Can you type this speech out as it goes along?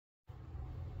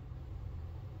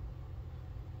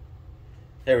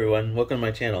Hey everyone, welcome to my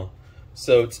channel.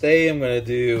 So today I'm going to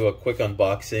do a quick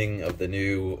unboxing of the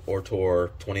new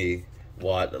Ortur 20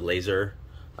 watt laser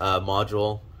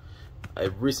module. I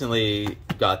recently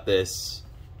got this,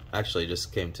 actually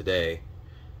just came today,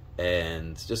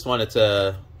 and just wanted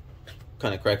to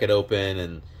kind of crack it open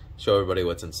and show everybody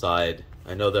what's inside.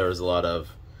 I know there was a lot of,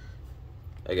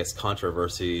 I guess,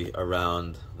 controversy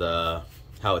around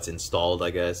how it's installed,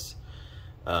 I guess.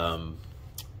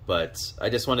 But I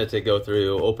just wanted to go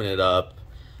through, open it up,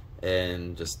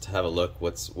 and just have a look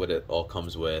what it all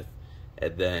comes with,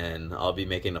 and then I'll be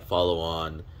making a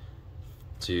follow-on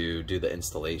to do the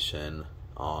installation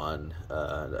on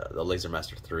the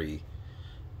LaserMaster 3,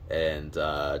 and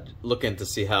looking to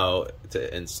see how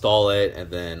to install it, and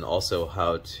then also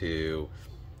how to,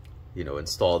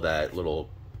 install that little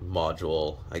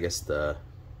module. I guess the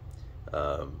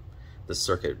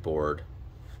circuit board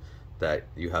that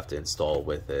you have to install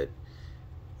with it,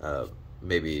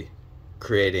 maybe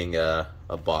creating a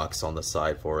box on the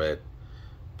side for it.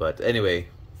 But anyway,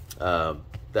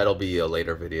 that'll be a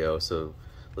later video, so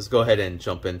let's go ahead and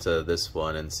jump into this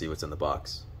one and see what's in the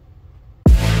box.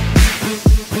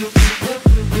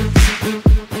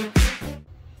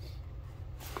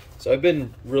 So I've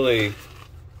been really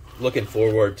looking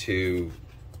forward to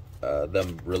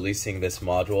them releasing this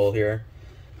module here,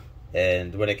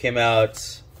 and when it came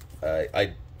out,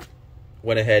 I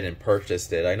went ahead and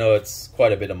purchased it. I know it's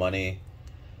quite a bit of money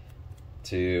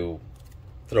to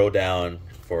throw down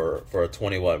for a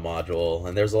 20 watt module,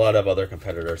 and there's a lot of other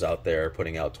competitors out there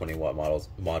putting out 20 watt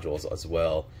modules as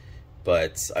well,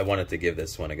 but I wanted to give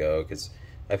this one a go because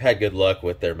I've had good luck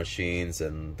with their machines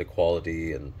and the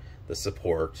quality and the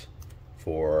support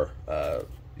for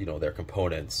their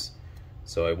components.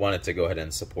 So I wanted to go ahead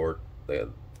and support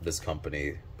this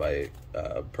company by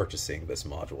purchasing this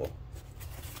module.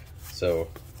 So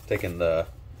taking the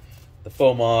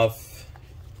foam off,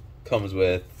 comes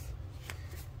with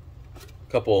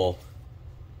a couple,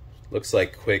 looks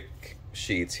like quick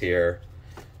sheets here,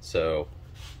 so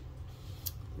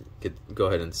go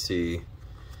ahead and see.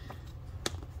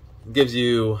 It gives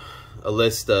you a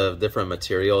list of different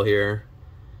material here,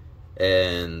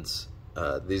 and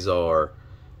this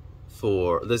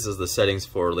is the settings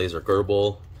for laser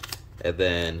Gerbil. And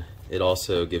then it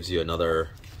also gives you another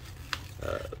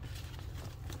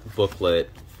booklet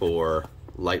for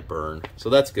light burn. So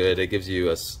that's good. It gives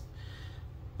you it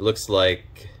looks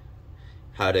like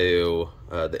how to,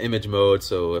 the image mode.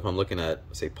 So if I'm looking at,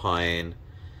 say, Pine,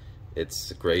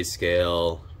 it's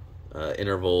grayscale,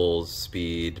 intervals,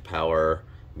 speed, power,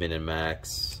 min and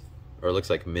max, or it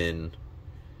looks like min,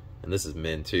 and this is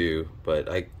min too, but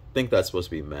I think that's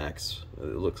supposed to be max.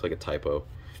 It looks like a typo.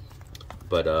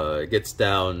 But it gets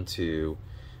down to,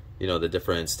 the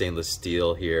different stainless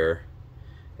steel here,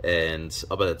 and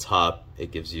up at the top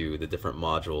it gives you the different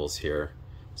modules here.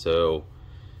 So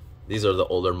these are the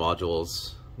older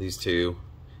modules, these two,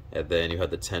 and then you have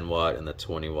the 10 watt and the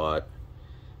 20 watt.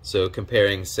 So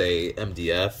comparing, say,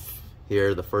 MDF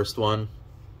here, the first one,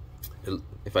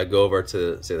 if I go over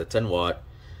to, say, the 10 watt,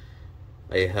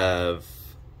 I have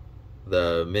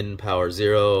the min power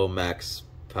 0, max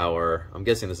power, I'm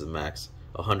guessing this is max,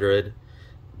 100,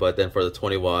 but then for the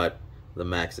 20 watt, the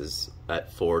max is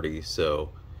at 40, so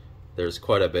there's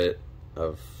quite a bit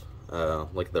of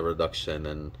like the reduction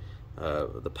and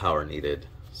the power needed.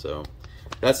 So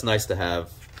that's nice to have.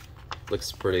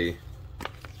 Looks pretty,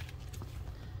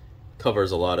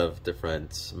 covers a lot of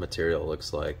different material,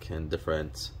 looks like, and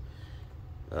different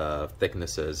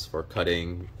thicknesses for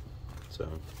cutting. So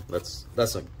that's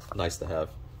nice to have.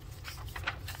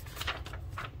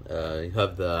 You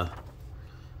have the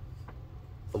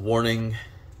warning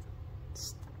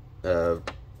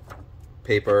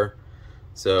paper.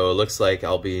 So it looks like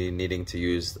I'll be needing to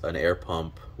use an air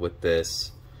pump with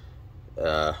this.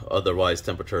 Otherwise,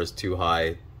 temperature is too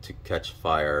high to catch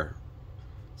fire.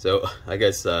 So I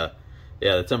guess, yeah,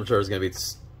 the temperature is going to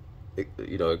be,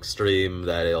 extreme,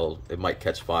 that it might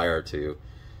catch fire to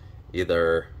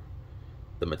either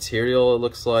the material, it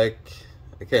looks like.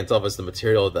 I can't tell if it's the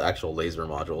material or the actual laser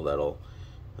module that'll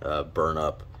burn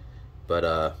up. But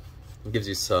it gives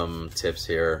you some tips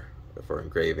here for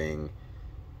engraving,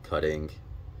 cutting,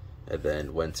 and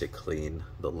then when to clean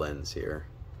the lens here.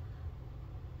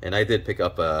 And I did pick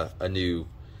up a new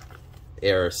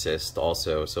air assist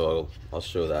also, so I'll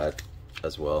show that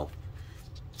as well.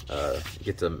 You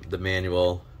get the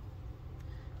manual,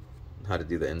 how to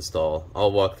do the install.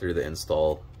 I'll walk through the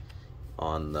install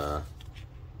on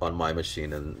my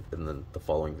machine in the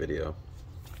following video.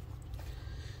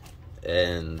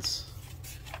 And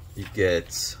you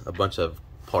get a bunch of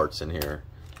parts in here.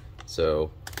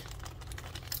 So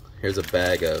here's a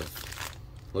bag of,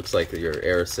 looks like your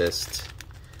air assist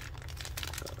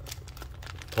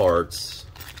parts,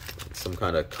 some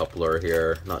kind of coupler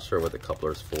here, not sure what the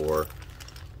coupler's for,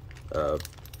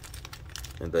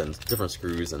 and then different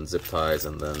screws and zip ties,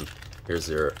 and then here's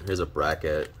a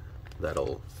bracket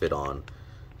that'll fit on,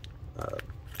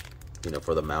 you know,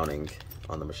 for the mounting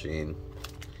on the machine.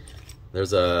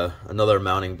 There's another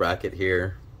mounting bracket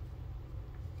here.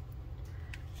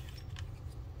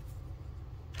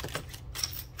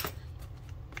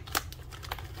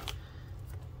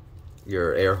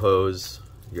 Your air hose,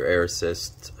 your air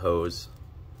assist hose.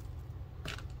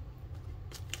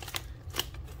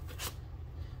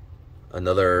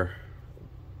 Another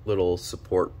little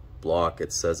support block,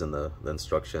 it says in the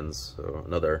instructions, so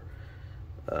another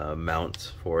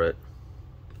mount for it.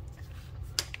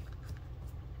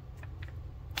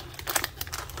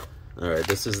 Alright,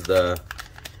 this is the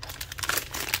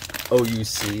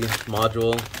OUC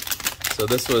module. So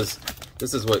this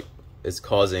is what is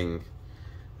causing,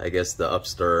 I guess, the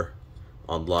upstir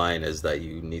online, is that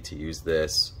you need to use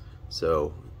this.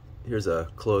 So here's a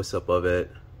close-up of it,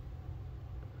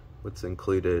 what's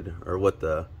included, or what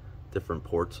the different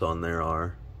ports on there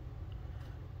are.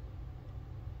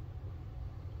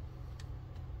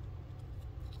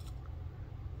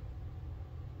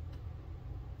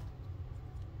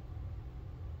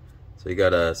 So you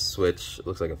got a switch, it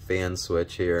looks like a fan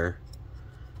switch here.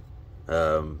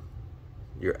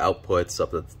 Your outputs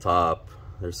up at the top.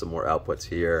 There's some more outputs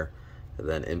here, and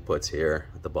then inputs here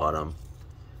at the bottom.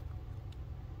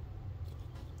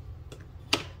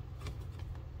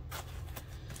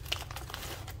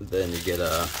 Then you get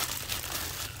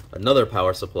another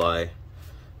power supply.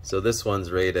 So this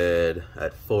one's rated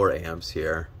at 4 amps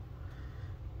here.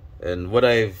 And what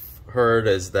I've heard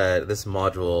is that this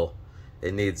module,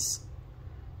 it needs,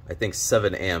 I think,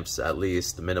 7 amps at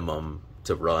least minimum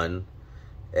to run,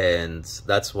 and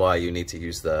that's why you need to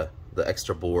use the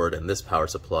extra board and this power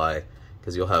supply,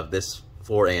 because you'll have this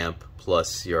 4 amp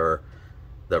plus the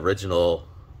original,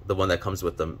 the one that comes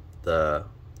with the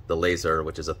laser,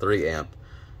 which is a 3 amp,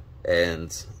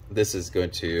 and this is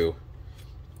going to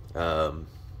I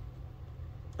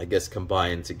guess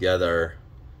combine together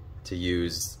to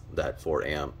use that 4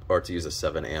 amp, or to use a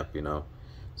 7 amp, you know.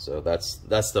 So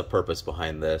that's the purpose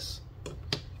behind this.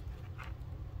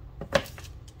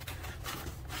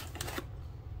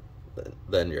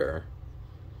 Then your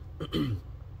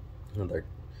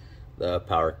the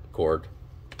power cord,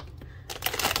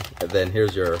 and then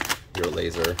here's your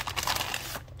laser.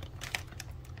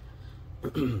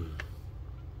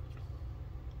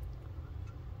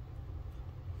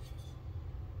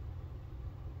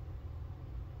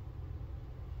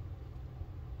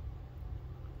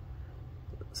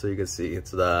 So you can see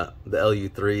it's the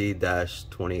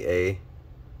LU3-20A,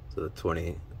 so the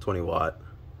 20 watt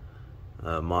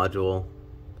module.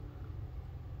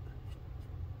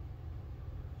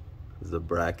 This is the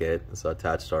bracket, it's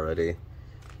attached already.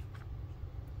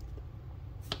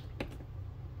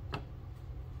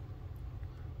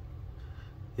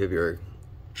 You have your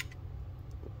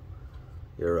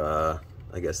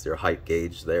I guess your height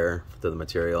gauge there to the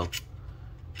material.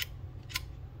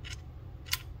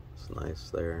 It's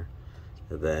nice there.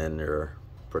 And then your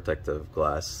protective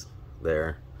glass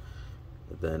there.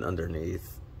 And then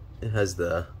underneath it has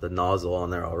the nozzle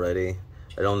on there already.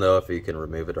 I don't know if you can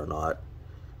remove it or not.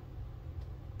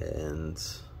 And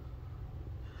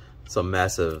some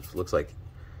massive, looks like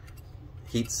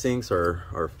heat sinks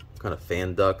or kind of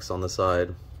fan ducts on the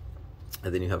side.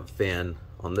 And then you have a fan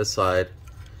on this side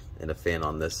and a fan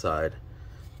on this side.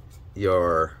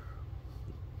 You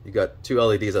got 2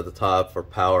 LEDs at the top for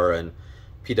power and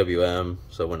PWM,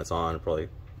 so when it's on it probably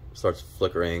starts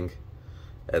flickering.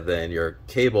 And then your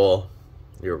cable,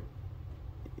 your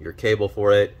cable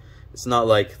for it, it's not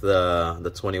like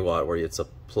the 20 watt where it's a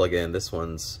plug-in. This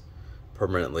one's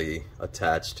permanently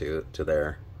attached to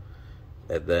there.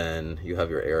 And then you have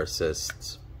your air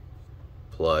assist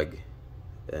plug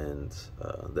and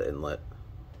the inlet.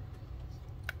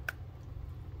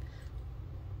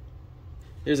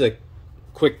 Here's a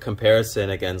quick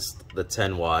comparison against the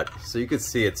 10 watt. So you can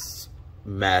see it's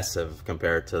massive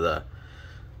compared to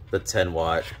the 10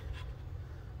 watt.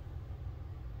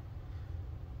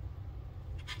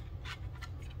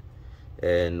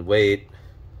 And weight,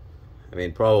 I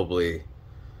mean, probably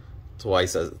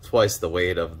twice the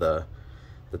weight of the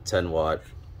 10 watt.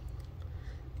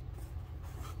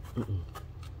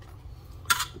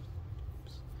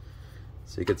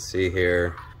 So you can see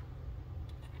here,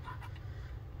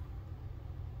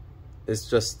 it's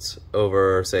just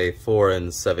over, say, 4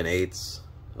 7/8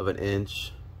 of an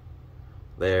inch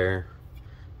there.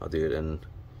 I'll do it in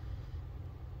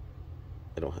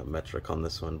I don't have metric on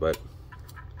this one, but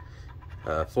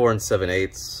 4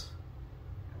 7/8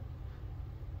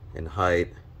 in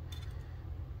height.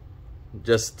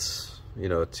 Just, you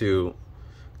know, 2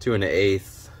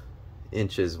 1/8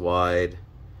 inches wide,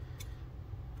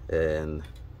 and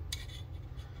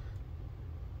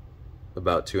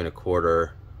about 2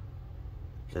 1/4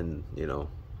 in, you know,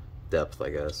 depth, I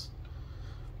guess,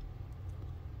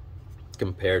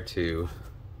 compared to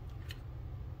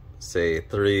say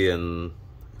 3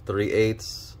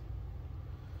 3/8,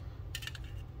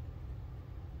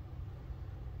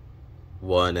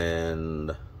 1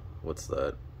 and what's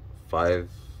that, 5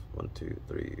 1 2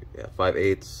 3 yeah,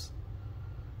 5/8,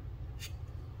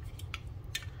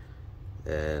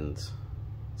 and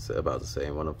it's about the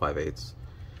same, 1 5/8.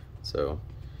 So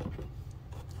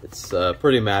it's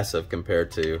pretty massive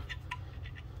compared to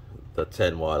the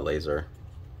 10-watt laser.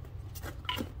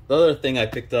 The other thing I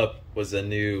picked up was a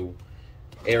new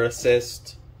air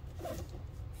assist.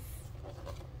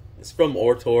 It's from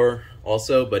Ortur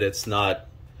also, but it's not,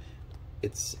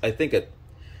 it's, I think, at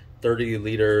 30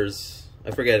 liters.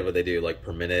 I forget what they do, like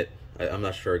per minute. I'm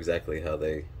not sure exactly how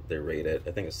they rate it.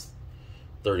 I think it's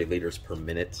 30 liters per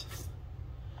minute,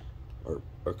 or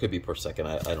it could be per second.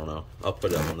 I don't know. I'll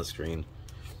put it up on the screen.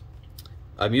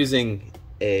 I'm using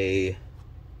a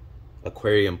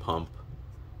aquarium pump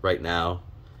right now,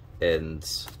 and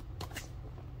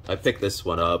I picked this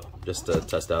one up just to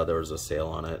test out. There was a sale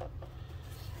on it.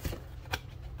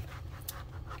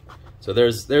 So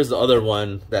there's the other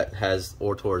one that has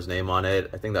Ortur's name on it.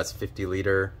 I think that's 50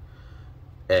 liter,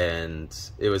 and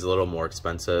it was a little more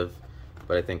expensive,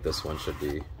 but I think this one should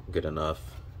be good enough.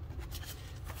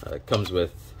 It comes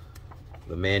with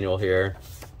the manual here.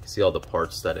 You see all the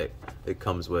parts that it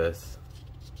comes with,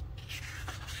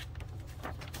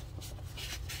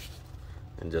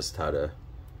 and just how to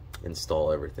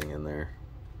install everything in there.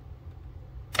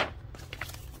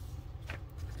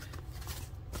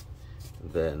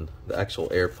 Then the actual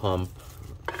air pump,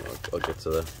 I'll get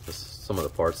to some of the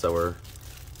parts that were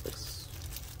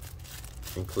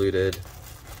included.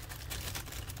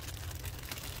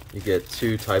 You get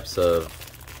 2 types of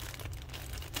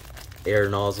air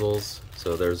nozzles.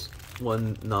 So there's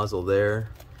one nozzle there,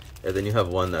 and then you have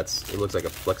one it looks like a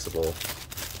flexible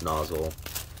nozzle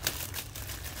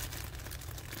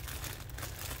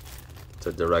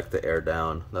to direct the air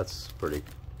down. That's pretty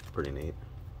neat.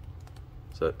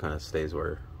 So it kind of stays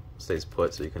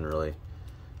put, so you can really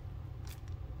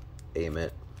aim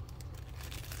it.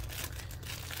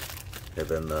 And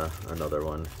then another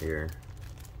one here,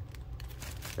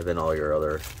 and then all your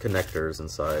other connectors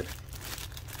inside,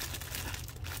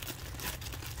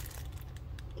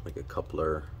 like a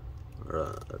coupler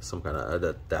or some kind of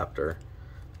adapter.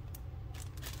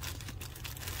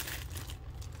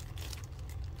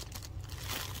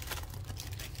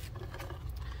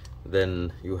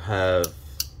 Then you have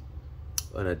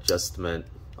an adjustment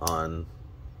on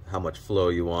how much flow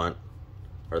you want,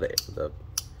 or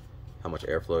how much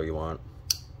airflow you want,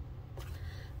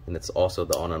 and it's also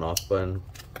the on and off button.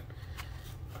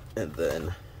 And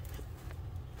then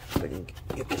if I can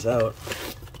get this out,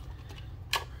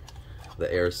 the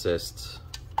air assist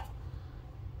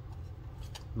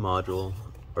module,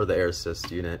 or the air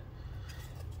assist unit,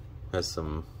 has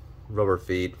some rubber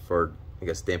feet for, I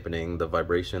guess, dampening the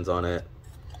vibrations on it.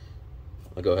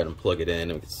 I'll go ahead and plug it in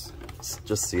and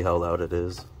just see how loud it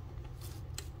is.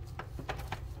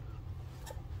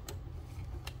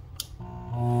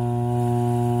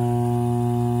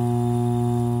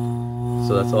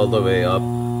 So that's all the way up.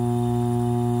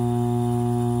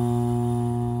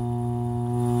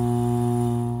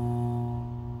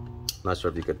 Not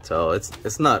sure if you could tell.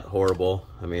 It's not horrible.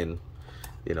 I mean,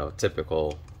 you know,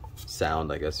 typical sound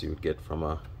I guess you would get from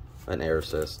an air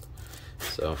assist.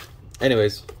 So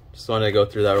anyways, just wanted to go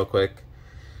through that real quick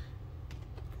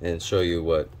and show you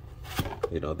what,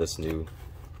 you know, this new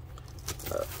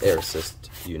air assist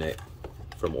unit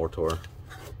from Ortur.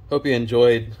 Hope you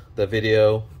enjoyed the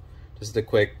video. Just a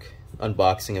quick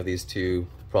unboxing of these 2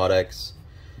 products.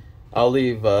 I'll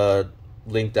leave a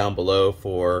link down below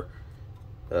for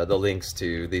the links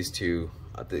to these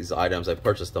these items. I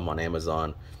purchased them on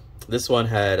Amazon. This one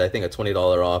had, I think, a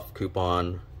 $20 off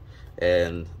coupon,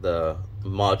 and the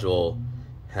module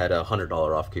had a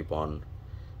 $100 off coupon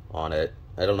on it.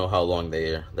 I don't know how long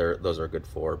those are good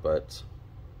for, but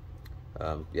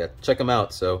yeah, check them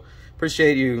out. So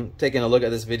appreciate you taking a look at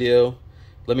this video.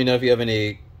 Let me know if you have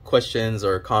any questions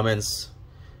or comments,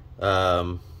 you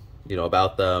know,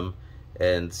 about them,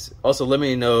 and also let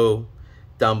me know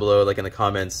down below, like in the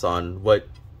comments, on what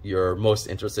you're most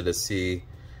interested to see,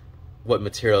 what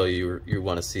material you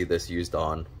want to see this used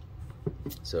on.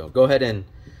 So go ahead and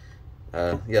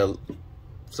yeah,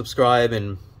 subscribe,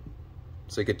 and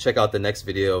so you could check out the next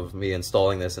video of me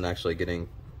installing this and actually getting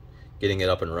it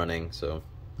up and running. So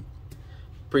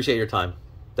appreciate your time.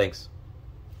 Thanks.